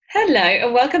Hello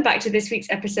and welcome back to this week's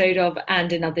episode of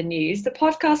And in Other News, the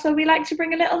podcast where we like to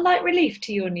bring a little light relief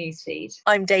to your newsfeed.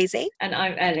 I'm Daisy. And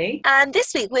I'm Ellie. And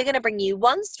this week we're going to bring you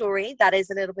one story that is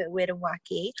a little bit weird and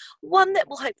wacky, one that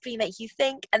will hopefully make you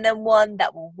think, and then one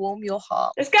that will warm your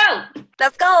heart. Let's go!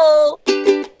 Let's go!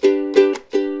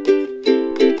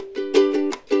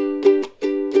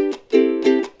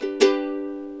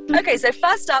 Okay, so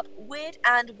first up, weird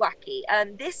and wacky.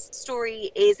 This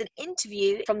story is an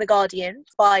interview from The Guardian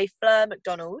by Fleur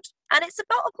MacDonald. And it's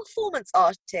about a performance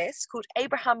artist called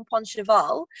Abraham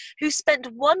Poincheval, who spent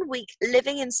 1 week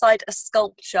living inside a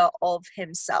sculpture of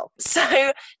himself.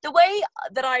 So the way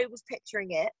that I was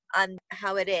picturing it and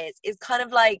how it is kind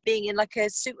of like being in like a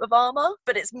suit of armor,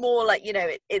 but it's more like, you know,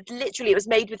 it literally, it was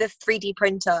made with a 3D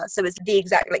printer. So it's the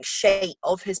exact like shape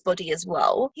of his body as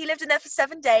well. He lived in there for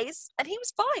 7 days and he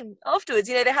was fine afterwards.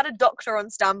 You know, they had a doctor on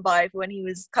standby for when he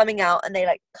was coming out, and they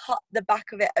like cut the back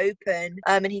of it open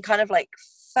and he kind of like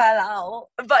fell out,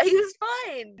 but he was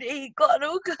fine. He got an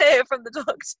all clear from the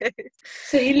doctor.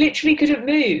 So he literally couldn't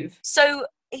move? So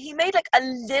he made like a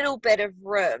little bit of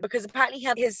room because apparently he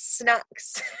had his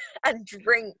snacks and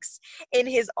drinks in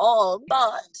his arm.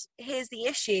 But here's the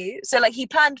issue. So like he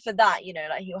planned for that, you know,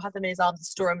 like he'll have them in his arms and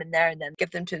store them in there and then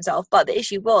give them to himself. But the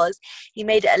issue was he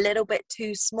made it a little bit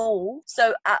too small.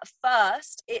 So at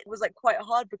first it was like quite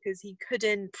hard because he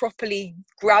couldn't properly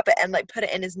grab it and like put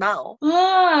it in his mouth.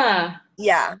 Ah!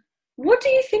 Yeah. What do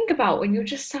you think about when you're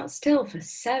just sat still for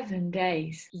 7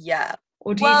 days? Yeah.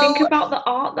 Or do you think about the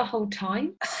art the whole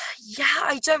time? Yeah,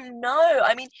 I don't know.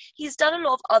 I mean, he's done a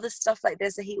lot of other stuff like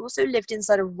this. He also lived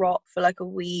inside a rock for like a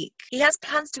week. He has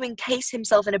plans to encase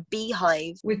himself in a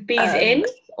beehive. With bees in?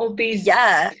 Or bees?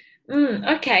 Yeah.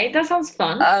 Okay, that sounds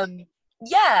fun.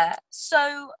 Yeah,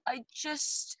 so I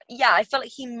felt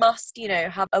like he must, you know,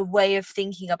 have a way of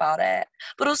thinking about it.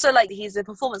 But also, like, he's a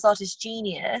performance artist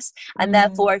genius, and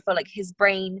therefore I feel like his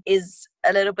brain is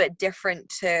a little bit different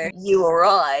to you or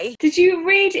I. Did you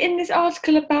read in this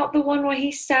article about the one where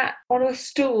he sat on a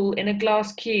stool in a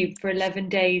glass cube for 11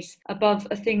 days above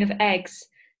a thing of eggs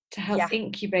to help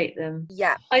incubate them?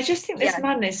 Yeah. I just think this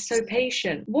man is so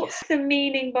patient. What's the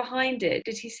meaning behind it,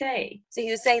 did he say? So he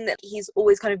was saying that he's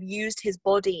always kind of used his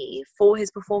body for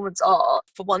his performance art.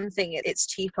 For one thing, it's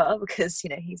cheaper because,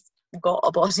 you know, he's got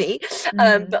a body,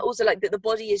 but also like that the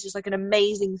body is just like an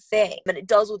amazing thing and it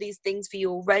does all these things for you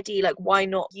already. Like, why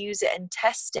not use it and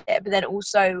test it? But then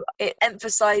also it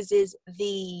emphasizes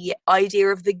the idea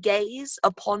of the gaze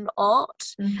upon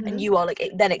art, and you are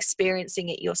like then experiencing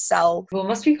it yourself. Well, it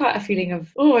must be quite a feeling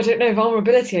of, I don't know,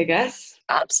 vulnerability, I guess.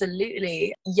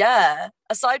 Absolutely. Yeah.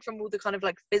 Aside from all the kind of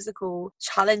like physical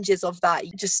challenges of that,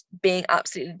 just being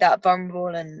absolutely that vulnerable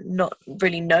and not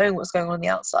really knowing what's going on the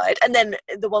outside. And then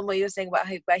the one where you were saying about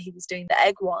where he was doing the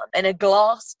egg one in a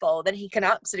glass bowl, then he can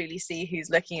absolutely see who's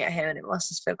looking at him and it must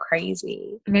just feel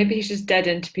crazy. Maybe he's just dead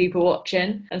into people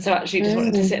watching and so actually just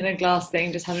wanted to sit in a glass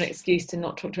thing, just have an excuse to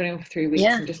not talk to anyone for 3 weeks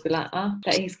and just be like,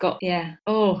 that he's got, Do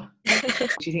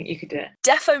you think you could do it?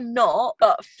 Defo not,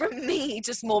 but from me,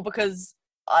 just more because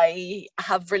I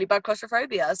have really bad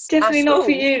claustrophobia. Definitely not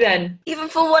for you then. Even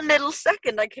for 1 little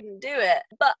second I couldn't do it.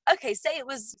 But okay, say it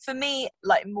was for me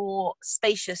like more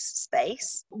spacious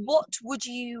space. What would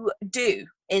you do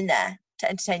in there to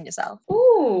entertain yourself?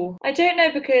 I don't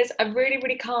know, because I really,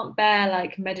 really can't bear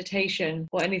like meditation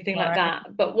or anything like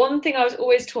that. But one thing I was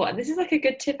always taught, and this is like a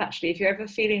good tip actually, if you're ever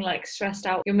feeling like stressed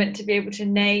out, you're meant to be able to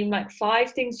name like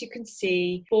 5 things you can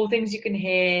see, 4 things you can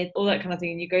hear, all that kind of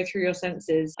thing, and you go through your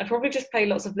senses. I'd probably just play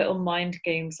lots of little mind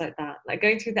games like that, like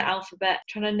going through the alphabet,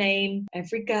 trying to name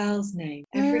every girl's name,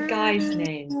 every guy's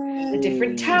name, a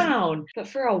different town, but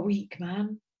for a week,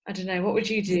 man. I don't know, what would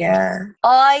you do?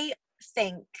 I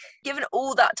think, given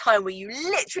all that time where you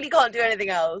literally can't do anything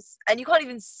else and you can't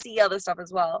even see other stuff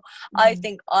as well, I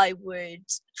think I would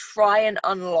try and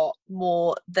unlock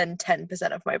more than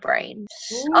 10% of my brain.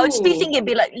 I would just be thinking,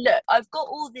 be like, look, I've got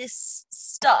all this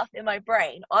stuff in my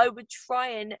brain. I would try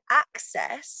and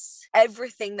access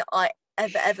everything that I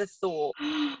ever thought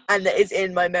and that is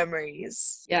in my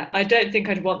memories. Yeah, I don't think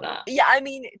I'd want that. Yeah, I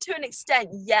mean, to an extent,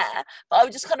 yeah, but I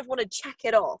would just kind of want to check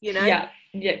it off, you know?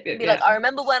 Be like, I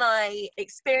remember when I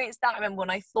experienced that, I remember when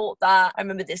I thought that, I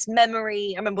remember this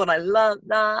memory, I remember when I learned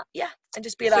that. Yeah, and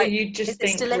just be like, so you just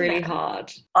think really hard.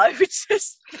 I would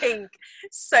just think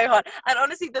so hard, and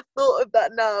honestly the thought of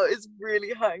that now is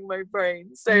really hurting my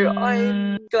brain, so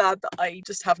I'm glad that I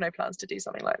just have no plans to do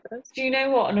something like this. Do you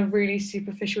know what, on a really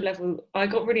superficial level, I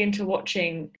got really into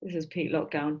watching, this is peak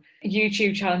lockdown,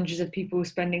 YouTube challenges of people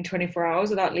spending 24 hours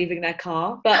without leaving their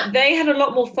car, but they had a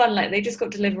lot more fun, like they just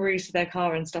got deliveries to their car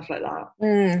and stuff like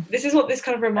that. This is what this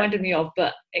kind of reminded me of,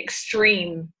 but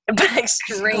extreme. But You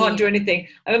extreme. can't do anything.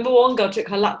 I remember one girl took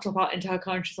her laptop out into her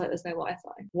car and she's like, there's no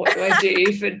Wi-Fi. What do I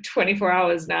do for 24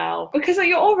 hours now? Because like,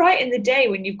 you're all right in the day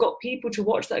when you've got people to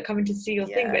watch that are coming to see your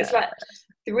thing, but it's like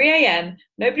 3 a.m.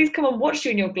 Nobody's come and watched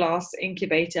you in your glass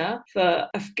incubator for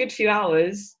a good few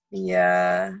hours.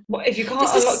 Yeah. What if you can't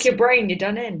unlock your brain? You're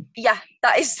done in. Yeah,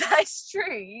 that is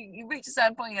true. You reach a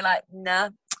certain point, you're like, nah,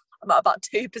 I'm at about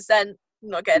 2%. I'm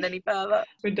not getting any further.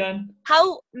 We're done.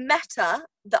 How meta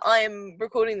that I am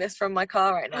recording this from my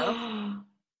car right now.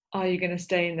 Are you going to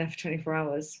stay in there for 24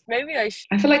 hours? Maybe I should.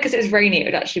 I feel like because it's rainy, it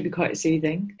would actually be quite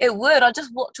soothing. It would. I'd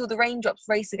just watch all the raindrops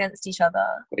race against each other.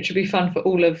 Which would be fun for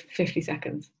all of 50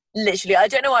 seconds. Literally. I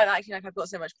don't know why I'm acting like I've got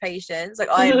so much patience. Like,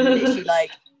 I'm literally like,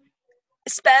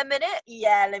 spare minute?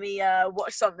 Yeah, let me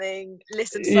watch something,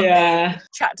 listen to something,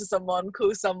 chat to someone,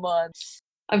 call someone.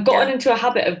 I've gotten into a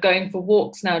habit of going for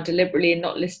walks now deliberately and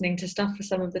not listening to stuff for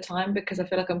some of the time because I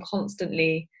feel like I'm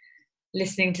constantly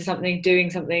listening to something, doing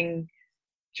something.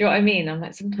 Do you know what I mean? I'm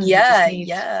like, sometimes I just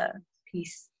need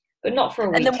peace, but not for a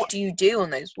week. And then what do you do on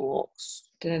those walks?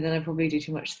 Don't know, then I probably do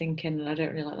too much thinking and I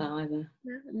don't really like that either.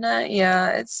 No,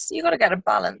 yeah, you got to get a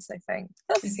balance, I think.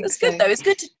 It's good though. It's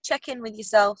good to check in with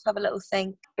yourself, have a little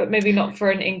think. But maybe not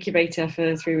for an incubator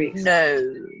for 3 weeks.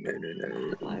 No.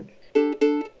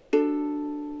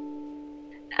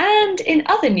 And in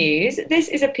other news, this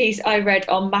is a piece I read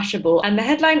on Mashable, and the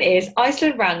headline is,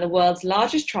 Iceland ran the world's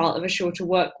largest trial of a shorter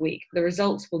work week. The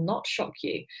results will not shock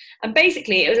you. And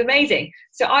basically, it was amazing.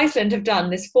 So Iceland have done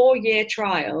this 4-year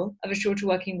trial of a shorter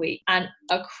working week, and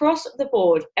across the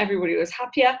board, everybody was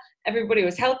happier, everybody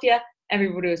was healthier,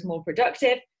 everybody was more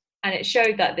productive, and it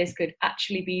showed that this could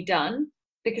actually be done,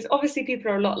 because obviously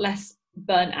people are a lot less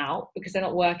burnt out because they're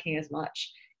not working as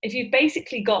much. If you've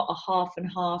basically got a half and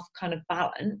half kind of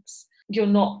balance, you're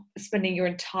not spending your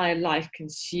entire life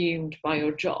consumed by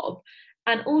your job.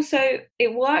 And also,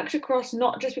 it worked across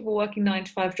not just people working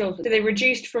 9-to-5 jobs, but they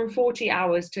reduced from 40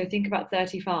 hours to I think about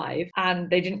 35,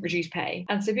 and they didn't reduce pay.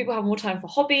 And so people have more time for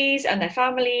hobbies and their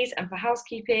families and for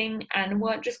housekeeping and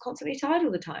weren't just constantly tired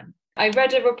all the time. I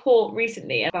read a report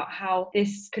recently about how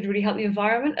this could really help the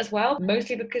environment as well,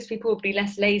 mostly because people would be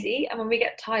less lazy. And when we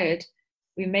get tired,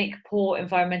 we make poor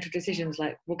environmental decisions,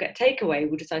 like we'll get takeaway,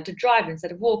 we'll decide to drive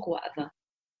instead of walk or whatever.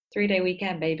 3-day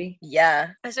weekend, baby.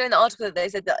 Yeah. I saw in the article that they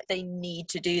said that they need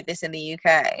to do this in the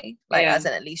UK, as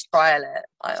in at least trial it.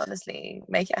 I honestly,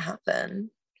 make it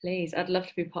happen. Please, I'd love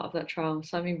to be part of that trial.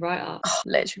 Sign me right up. Oh,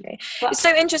 literally. But it's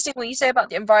so interesting what you say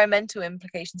about the environmental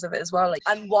implications of it as well,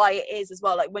 and why it is as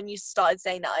well. Like when you started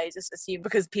saying that, I just assumed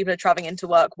because people are travelling into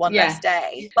work one less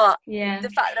day. But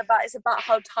the fact that it's about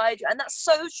how tired you are, and that's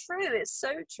so true. It's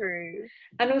so true.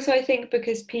 And also I think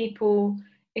because people,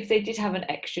 if they did have an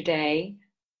extra day,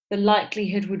 the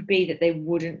likelihood would be that they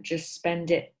wouldn't just spend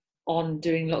it on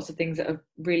doing lots of things that are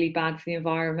really bad for the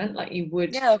environment. Like you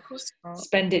would of course not.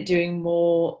 Spend it doing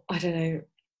more, I don't know,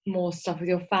 more stuff with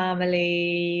your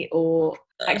family or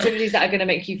activities that are going to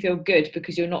make you feel good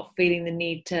because you're not feeling the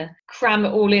need to cram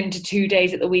it all into 2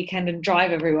 days at the weekend and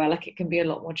drive everywhere. Like it can be a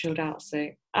lot more chilled out. So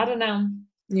I don't know.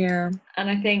 Yeah. And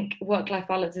I think work-life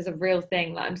balance is a real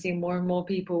thing. Like I'm seeing more and more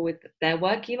people with their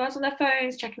work emails on their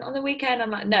phones, checking it on the weekend.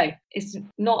 I'm like, no, it's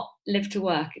not live to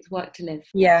work, it's work to live.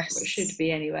 Yes. Or it should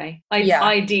be anyway.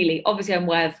 Ideally, obviously I'm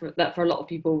aware that for a lot of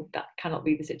people that cannot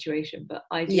be the situation, but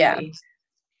ideally. Yeah.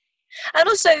 And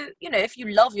also, if you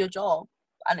love your job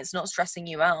and it's not stressing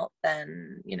you out,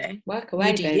 then, work away,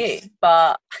 you do you.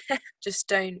 But just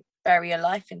don't bury your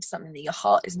life into something that your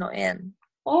heart is not in.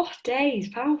 Oh, days,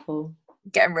 powerful.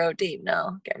 Getting real deep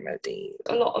now.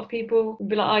 A lot of people will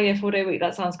be like, oh yeah, 4-day week,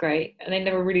 that sounds great. And they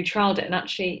never really trialled it. And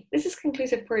actually, this is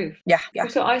conclusive proof. Yeah.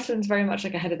 Also, Iceland's very much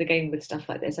like ahead of the game with stuff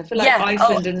like this. I feel like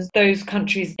Iceland and those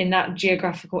countries in that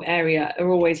geographical area are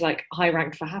always like high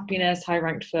ranked for happiness, high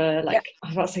ranked for I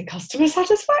was about to say customer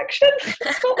satisfaction.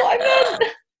 That's not what I meant.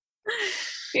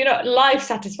 Life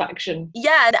satisfaction.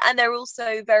 Yeah, and they're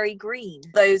also very green.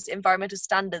 Those environmental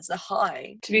standards are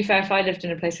high. To be fair, if I lived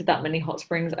in a place with that many hot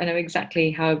springs, I know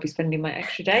exactly how I'd be spending my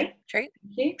extra day. True.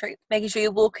 True. Making sure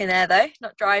you're walking there though,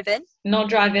 not driving. Not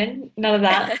driving, none of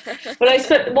that. But I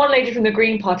spent, one lady from the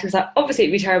Green Party was like, obviously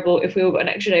it'd be terrible if we all got an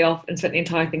extra day off and spent the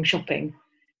entire thing shopping.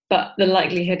 But the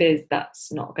likelihood is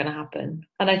that's not going to happen.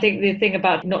 And I think the thing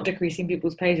about not decreasing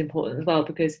people's pay is important as well,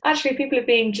 because actually people are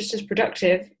being just as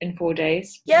productive in 4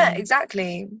 days. Yeah,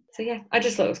 exactly. So yeah, I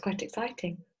just thought it was quite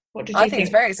exciting. What did you think?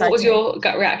 It's very exciting. What was your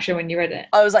gut reaction when you read it?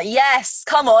 I was like, yes,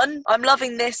 come on. I'm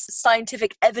loving this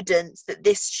scientific evidence that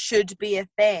this should be a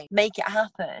thing. Make it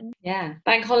happen. Yeah.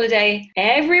 Bank holiday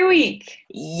every week.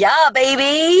 Yeah,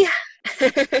 baby.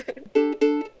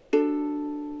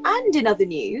 And in other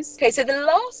news, okay, so the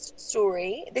last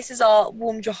story, this is our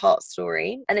warmed your heart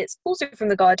story, and it's also from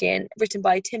The Guardian, written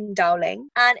by Tim Dowling,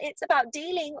 and it's about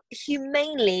dealing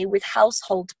humanely with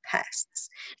household pests.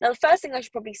 Now, the first thing I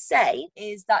should probably say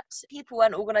is that people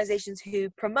and organisations who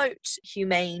promote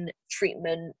humane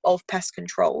treatment of pest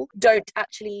control don't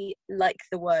actually like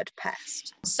the word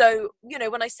pest. So, you know,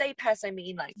 when I say pest, I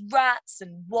mean like rats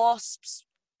and wasps,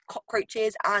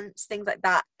 cockroaches, ants, things like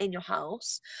that in your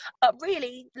house. But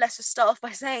really, let's just start off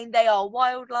by saying they are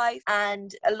wildlife, and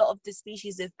a lot of the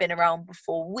species have been around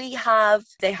before we have.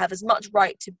 They have as much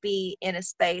right to be in a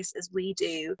space as we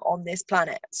do on this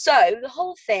planet. So the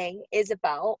whole thing is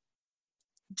about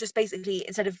just basically,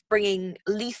 instead of bringing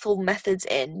lethal methods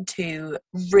in to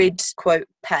rid, quote,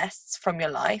 pests from your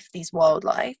life, these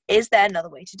wildlife, is there another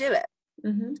way to do it?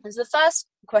 Mm-hmm. And so the first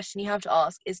question you have to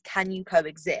ask is, can you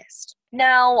coexist?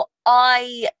 Now,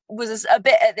 I was a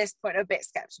bit at this point a bit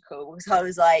skeptical, because I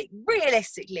was like,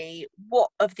 realistically, what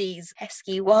of these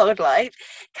pesky wildlife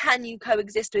can you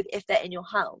coexist with if they're in your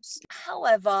house?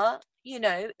 However, you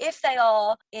know, if they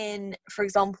are in, for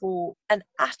example, an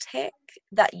attic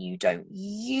that you don't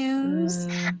use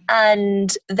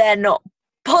and they're not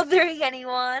bothering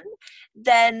anyone,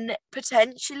 then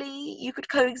potentially you could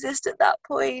coexist at that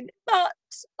point. But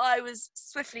I was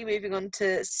swiftly moving on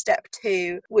to step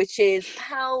 2, which is,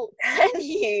 how can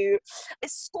you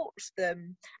escort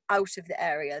them out of the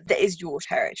area that is your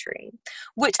territory,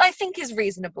 which I think is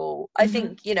reasonable. I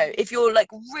think, you know, if you're like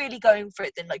really going for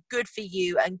it, then like good for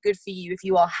you, and good for you if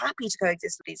you are happy to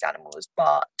coexist with these animals.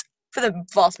 But for the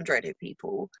vast majority of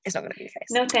people, it's not going to be the case.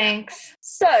 No thanks.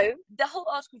 So the whole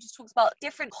article just talks about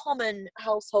different common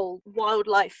household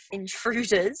wildlife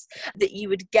intruders that you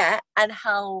would get and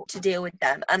how to deal with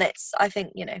them. And it's, I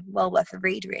think, you know, well worth a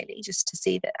read, really, just to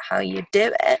see that how you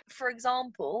do it. For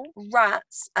example,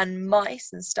 rats and mice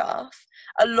and stuff,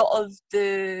 a lot of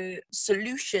the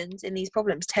solutions in these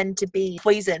problems tend to be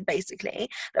poison, basically.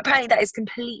 But apparently that is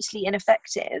completely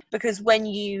ineffective, because when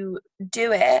you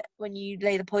do it, when you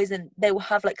lay the poison, they will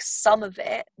have like some of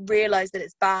it, realize that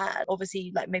it's bad,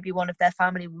 obviously, like maybe one of their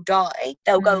family will die,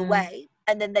 they'll go away,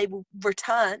 and then they will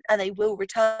return, and they will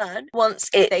return once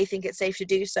they think it's safe to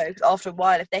do so. Because after a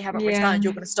while, if they haven't returned,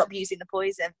 you're going to stop using the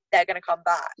poison, they're going to come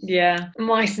back. Yeah,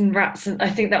 mice and rats, and I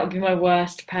think that would be my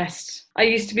worst pest. I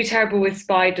used to be terrible with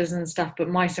spiders and stuff, but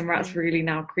mice and rats really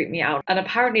now creep me out. And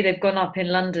apparently they've gone up in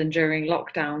London during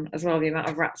lockdown as well, the amount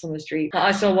of rats on the street. Like,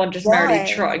 I saw one just merrily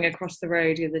trotting across the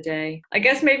road the other day. I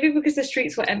guess maybe because the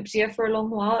streets were emptier for a long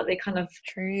while, they kind of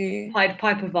Pied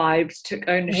Piper vibes, took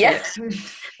ownership. Yeah.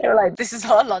 They were like, this is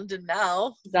our London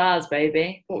now. It's ours,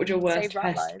 baby. What would your worst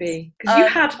pest lives be? Because you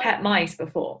had pet mice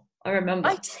before, I remember.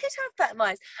 I did have pet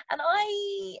mice, and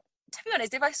to be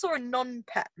honest, if I saw a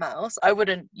non-pet mouse, I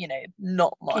wouldn't, you know,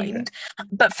 not mind.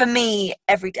 But for me,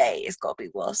 every day it's got to be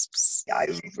wasps. I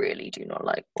really do not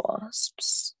like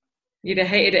wasps. You'd have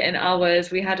hated it in ours.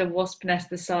 We had a wasp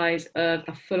nest the size of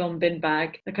a full-on bin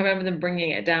bag. Like, I remember them bringing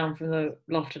it down from the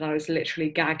loft, and I was literally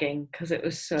gagging because it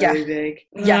was so big.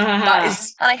 Yeah, that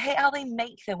is. And I hate how they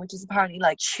make them, which is apparently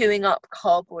like chewing up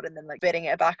cardboard and then like spitting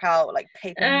it back out like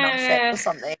paper nothing or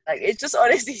something. Like, it's just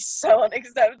honestly so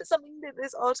unacceptable. Something that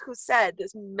this article said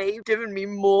that's maybe given me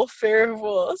more fear of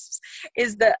wasps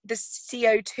is that the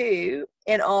CO2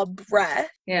 in our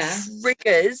breath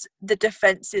triggers the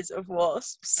defenses of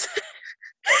wasps.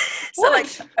 So like,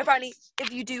 apparently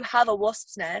if you do have a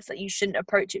wasp's nest, like, you shouldn't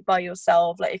approach it by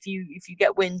yourself. Like, if you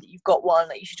get wind that you've got one,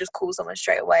 like, you should just call someone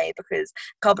straight away, because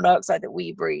carbon dioxide that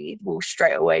we breathe will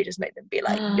straight away just make them be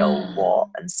like, yo, what,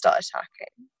 and start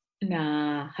attacking.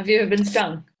 Nah. Have you ever been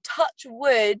stung? Touch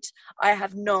wood, I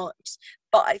have not.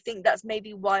 But I think that's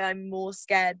maybe why I'm more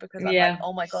scared, because I'm like,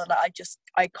 oh my God, like,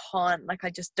 I can't, like,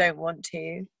 I just don't want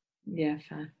to. Yeah,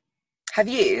 fair. Have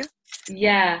you?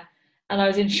 Yeah. And I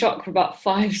was in shock for about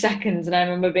 5 seconds, and I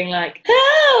remember being like,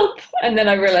 help! And then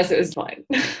I realised it was fine.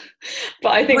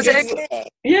 But I think was it okay?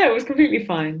 Yeah, it was completely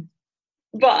fine.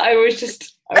 But I was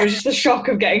just the shock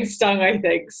of getting stung, I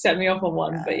think, set me off on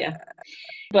one. But yeah.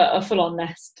 But a full-on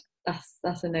nest,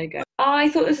 that's a no-go. I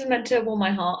thought this was meant to warm my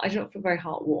heart. I don't feel very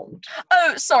heart-warmed.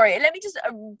 Oh, sorry. Let me just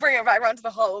bring it back around to the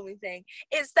heartwarming thing.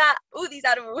 It's that all these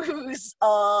animals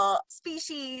are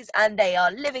species and they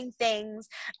are living things.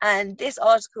 And this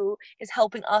article is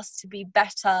helping us to be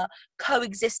better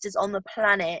coexisters on the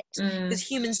planet, because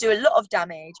humans do a lot of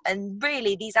damage. And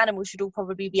really, these animals should all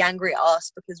probably be angry at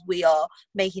us because we are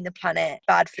making the planet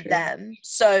bad for them.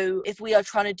 So if we are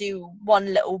trying to do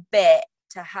one little bit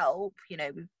to help, you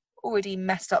know, already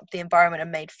messed up the environment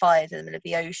and made fires in the middle of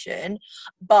the ocean.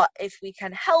 But if we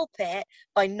can help it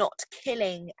by not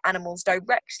killing animals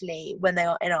directly when they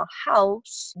are in our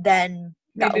house, then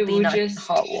that will be nice and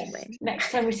heartwarming.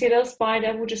 Next time we see a little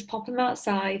spider, we'll just pop them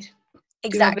outside.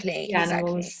 Exactly.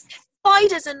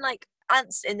 Spiders and like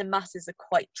ants in the masses are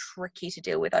quite tricky to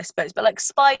deal with, I suppose. But like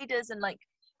spiders and like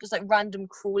just like random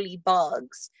crawly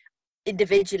bugs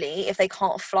individually, if they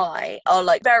can't fly, are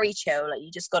like very chill. Like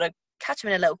you just gotta catch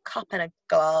them in a little cup and a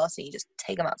glass and you just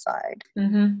take them outside.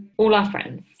 All our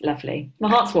friends. Lovely. My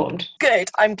heart's warmed. Good.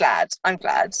 I'm glad.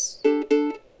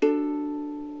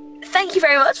 Thank you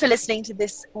very much for listening to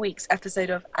this week's episode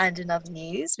of And Another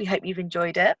News. We hope you've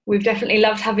enjoyed it. We've definitely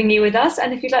loved having you with us.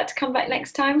 And if you'd like to come back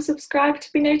next time, subscribe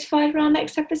to be notified when our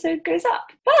next episode goes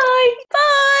up. Bye!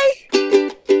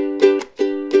 Bye!